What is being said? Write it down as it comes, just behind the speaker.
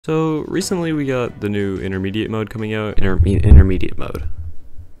So recently we got the new intermediate mode coming out. Intermediate mode.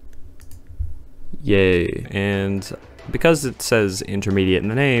 Yay. And because it says intermediate in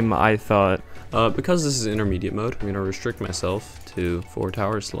the name, I thought, because this is intermediate mode, I'm gonna restrict myself to 4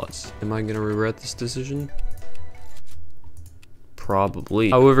 tower slots. Am I gonna regret this decision? Probably.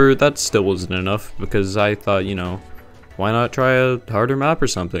 However, that still wasn't enough because I thought, you know, why not try a harder map or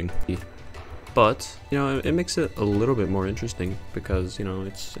something? But, you know, it makes it a little bit more interesting because, you know,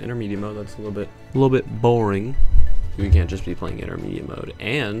 it's intermediate mode. That's a little bit boring. We can't just be playing intermediate mode,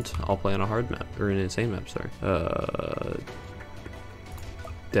 and I'll play on a hard map, or an insane map, sorry.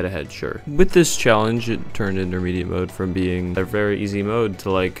 Dead ahead, sure. With this challenge, it turned intermediate mode from being a very easy mode to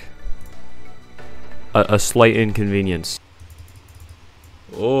like a slight inconvenience.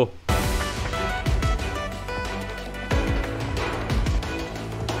 Oh.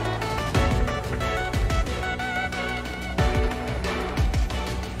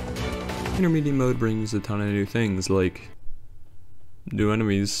 Intermediate mode brings a ton of new things, like new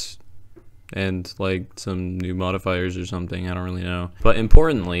enemies and like some new modifiers or something, I don't really know. But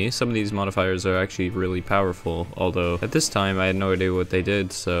importantly, some of these modifiers are actually really powerful, although at this time I had no idea what they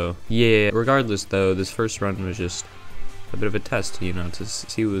did, so yeah. Regardless though, this first run was just a bit of a test, you know, to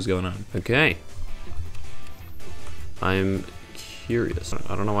see what was going on. Okay. I'm curious.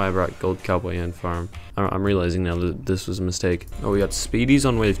 I don't know why I brought Gold Cowboy and Farm. I'm realizing now that this was a mistake. Oh, we got Speedies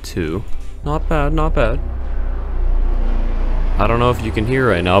on wave 2. Not bad, not bad. I don't know if you can hear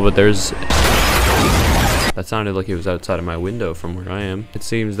right now, but there's... That sounded like it was outside of my window from where I am. It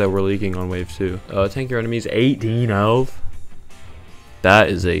seems that we're leaking on wave 2. Tank your enemies 18 health. That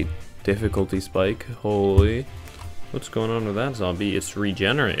is a difficulty spike. Holy. What's going on with that zombie? It's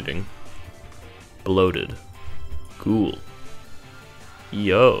regenerating. Bloated. Cool.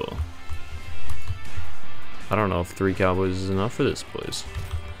 Yo. I don't know if 3 cowboys is enough for this, boys.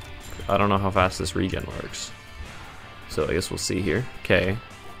 I don't know how fast this regen works. So I guess we'll see here. Okay.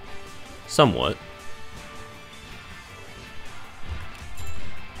 Somewhat.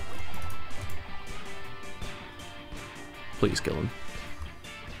 Please kill him.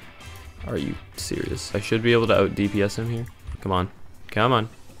 Are you serious? I should be able to out DPS him here. Come on. Come on.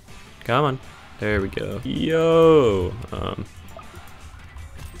 Come on. There we go. Yo!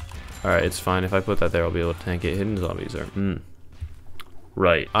 Alright, it's fine. If I put that there, I'll be able to tank it. Hidden zombies are...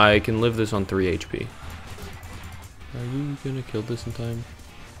 Right. I can live this on 3 HP. Are you gonna kill this in time?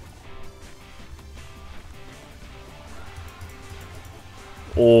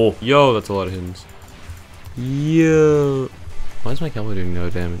 Oh, yo, that's a lot of hiddens. Yo. Why is my cowboy doing no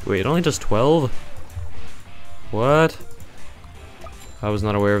damage? Wait, it only does 12? What? I was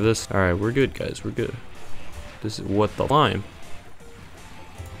not aware of this. Alright, we're good, guys. We're good. This is what the lime.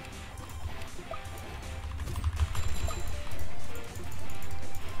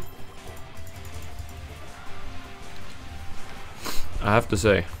 I have to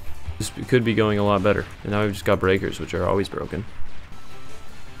say, this could be going a lot better. And now we've just got breakers, which are always broken.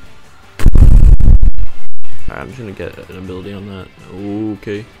 Alright, I'm just gonna get an ability on that.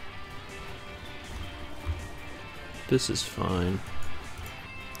 Okay. This is fine.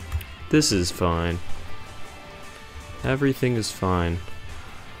 This is fine. Everything is fine.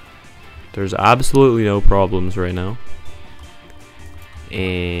 There's absolutely no problems right now.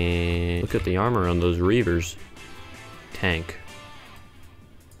 And look at the armor on those Reavers. Tank.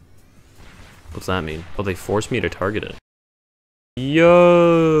 What's that mean? Oh, they forced me to target it.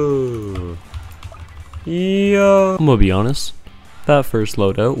 Yo! Yo! I'm gonna be honest. That first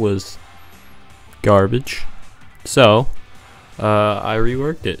loadout was garbage. So, I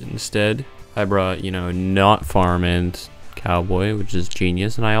reworked it. Instead, I brought, you know, not Farm and Cowboy, which is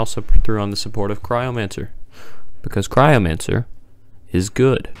genius, and I also threw on the support of Cryomancer. Because Cryomancer is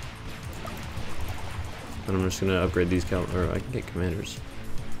good. And I'm just gonna upgrade these or I can get commanders.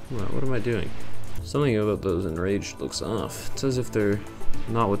 What am I doing? Something about those enraged looks off. It's as if they're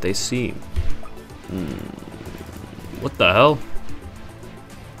not what they seem. What the hell?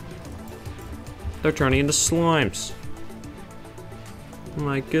 They're turning into slimes. Oh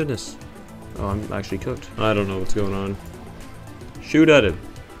my goodness. Oh, I'm actually cooked. I don't know what's going on. Shoot at him.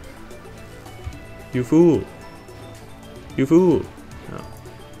 You fool. You fool. Oh.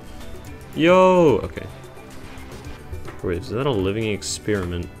 Yo! Okay. Wait, is that a living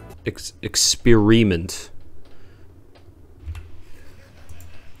experiment? Experiment.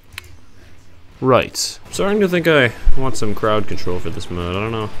 Right. I'm starting to think I want some crowd control for this mode. I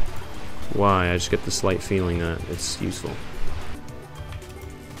don't know why. I just get the slight feeling that it's useful.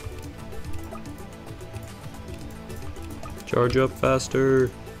 Charge up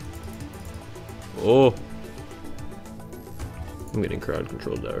faster. Oh. I'm getting crowd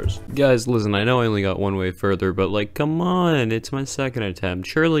control towers. Guys, listen, I know I only got one way further, but like, come on, it's my second attempt.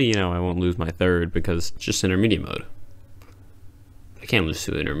 Surely, you know, I won't lose my third because it's just intermediate mode. I can't lose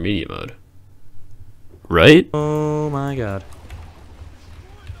to intermediate mode. Right? Oh my god.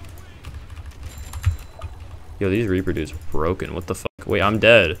 Yo, these Reaper dudes are broken. What the fuck? Wait, I'm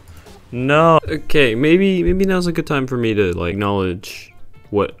dead. No. Okay, maybe now's a good time for me to like acknowledge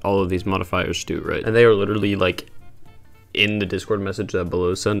what all of these modifiers do, right? And they are literally like in the Discord message that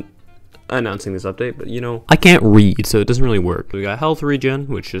Below sent announcing this update, but you know, I can't read, so it doesn't really work. We got health regen,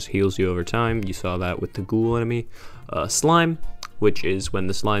 which just heals you over time. You saw that with the ghoul enemy. Slime, which is when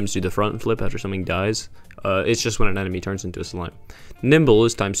the slimes do the front flip after something dies. It's just when an enemy turns into a slime. Nimble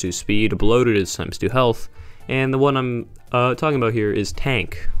is ×2 speed. Bloated is ×2 health. And the one I'm talking about here is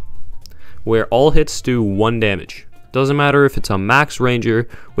Tank, where all hits do 1 damage. Doesn't matter if it's a max ranger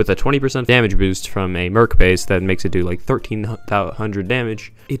with a 20% damage boost from a merc base that makes it do like 1300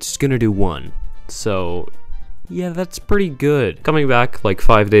 damage, it's gonna do 1. So yeah, that's pretty good. Coming back like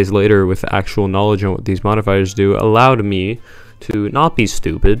 5 days later with actual knowledge on what these modifiers do allowed me to not be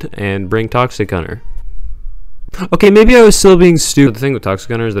stupid and bring Toxic Gunner. Okay, maybe I was still being stupid. The thing with Toxic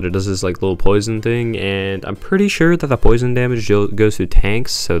Gunner is that it does this like little poison thing, and I'm pretty sure that the poison damage goes to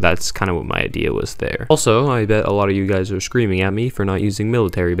tanks, so that's kind of what my idea was there. Also, I bet a lot of you guys are screaming at me for not using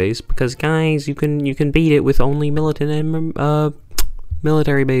military base, because guys, you can beat it with only militant and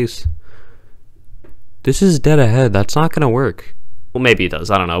military base. This is dead ahead. That's not gonna work. Well, maybe it does.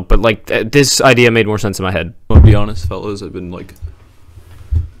 I don't know, but like this idea made more sense in my head. I'll be honest, fellas, I've been like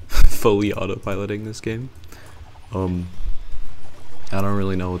fully autopiloting this game. I don't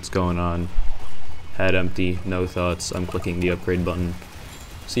really know what's going on. Head empty, no thoughts. I'm clicking the upgrade button.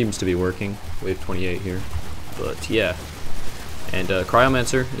 Seems to be working. Wave 28 here. But yeah. And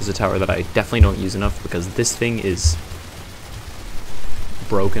Cryomancer is a tower that I definitely don't use enough because this thing is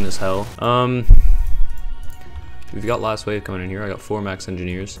broken as hell. We've got last wave coming in here. I got 4 max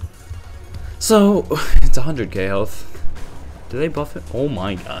engineers. So it's 100k health. Do they buff it? Oh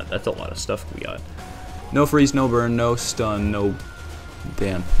my god, that's a lot of stuff we got. No freeze, no burn, no stun, no...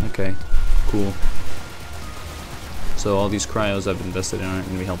 Damn, okay, cool. So all these cryos I've invested in aren't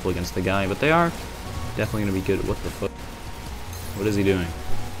going to be helpful against the guy, but they are definitely going to be good. What the fuck? What is he doing?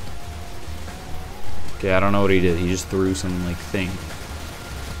 Okay, I don't know what he did. He just threw some, like, thing.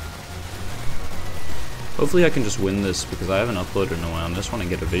 Hopefully I can just win this, because I haven't uploaded in a while. I just want to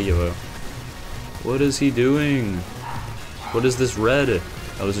get a video out. What is he doing? What is this red?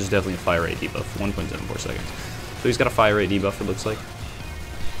 Oh, this is definitely a fire rate debuff, 1.74 seconds. So he's got a fire rate debuff, it looks like.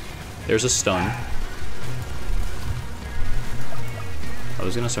 There's a stun. I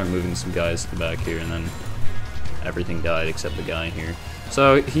was gonna start moving some guys to the back here, and then everything died except the guy here.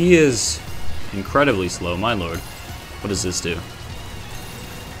 So he is incredibly slow, my lord. What does this do?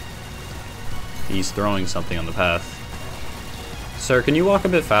 He's throwing something on the path. Sir, can you walk a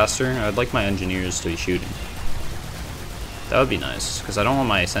bit faster? I'd like my engineers to be shooting. That would be nice, because I don't want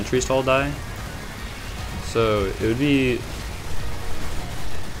my sentries to all die. So it would be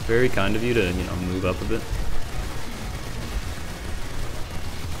very kind of you to, you know, move up a bit.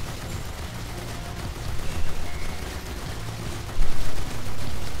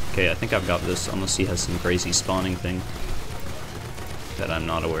 Okay, I think I've got this, unless he has some crazy spawning thing that I'm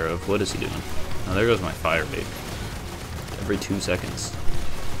not aware of. What is he doing? Oh, there goes my fire rate. Every 2 seconds.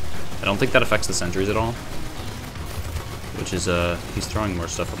 I don't think that affects the sentries at all. Which is, he's throwing more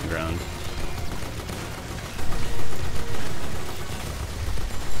stuff on the ground.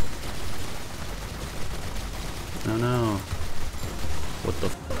 Oh no. What the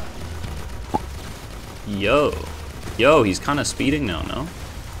f? Yo. Yo, he's kind of speeding now, no?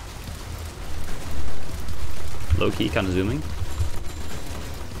 Low-key, kind of zooming.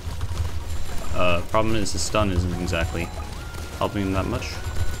 Problem is his stun isn't exactly helping him that much.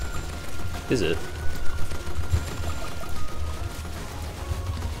 Is it?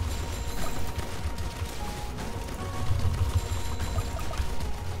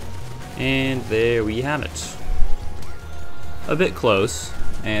 And there we have it. A bit close,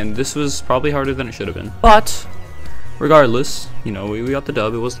 and this was probably harder than it should have been. But, regardless, you know, we got the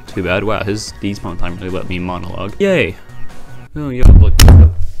dub. It wasn't too bad. Wow, his despawn time really let me monologue. Yay! Oh, yeah, look.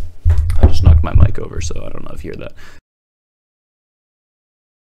 I just knocked my mic over, so I don't know if you hear that.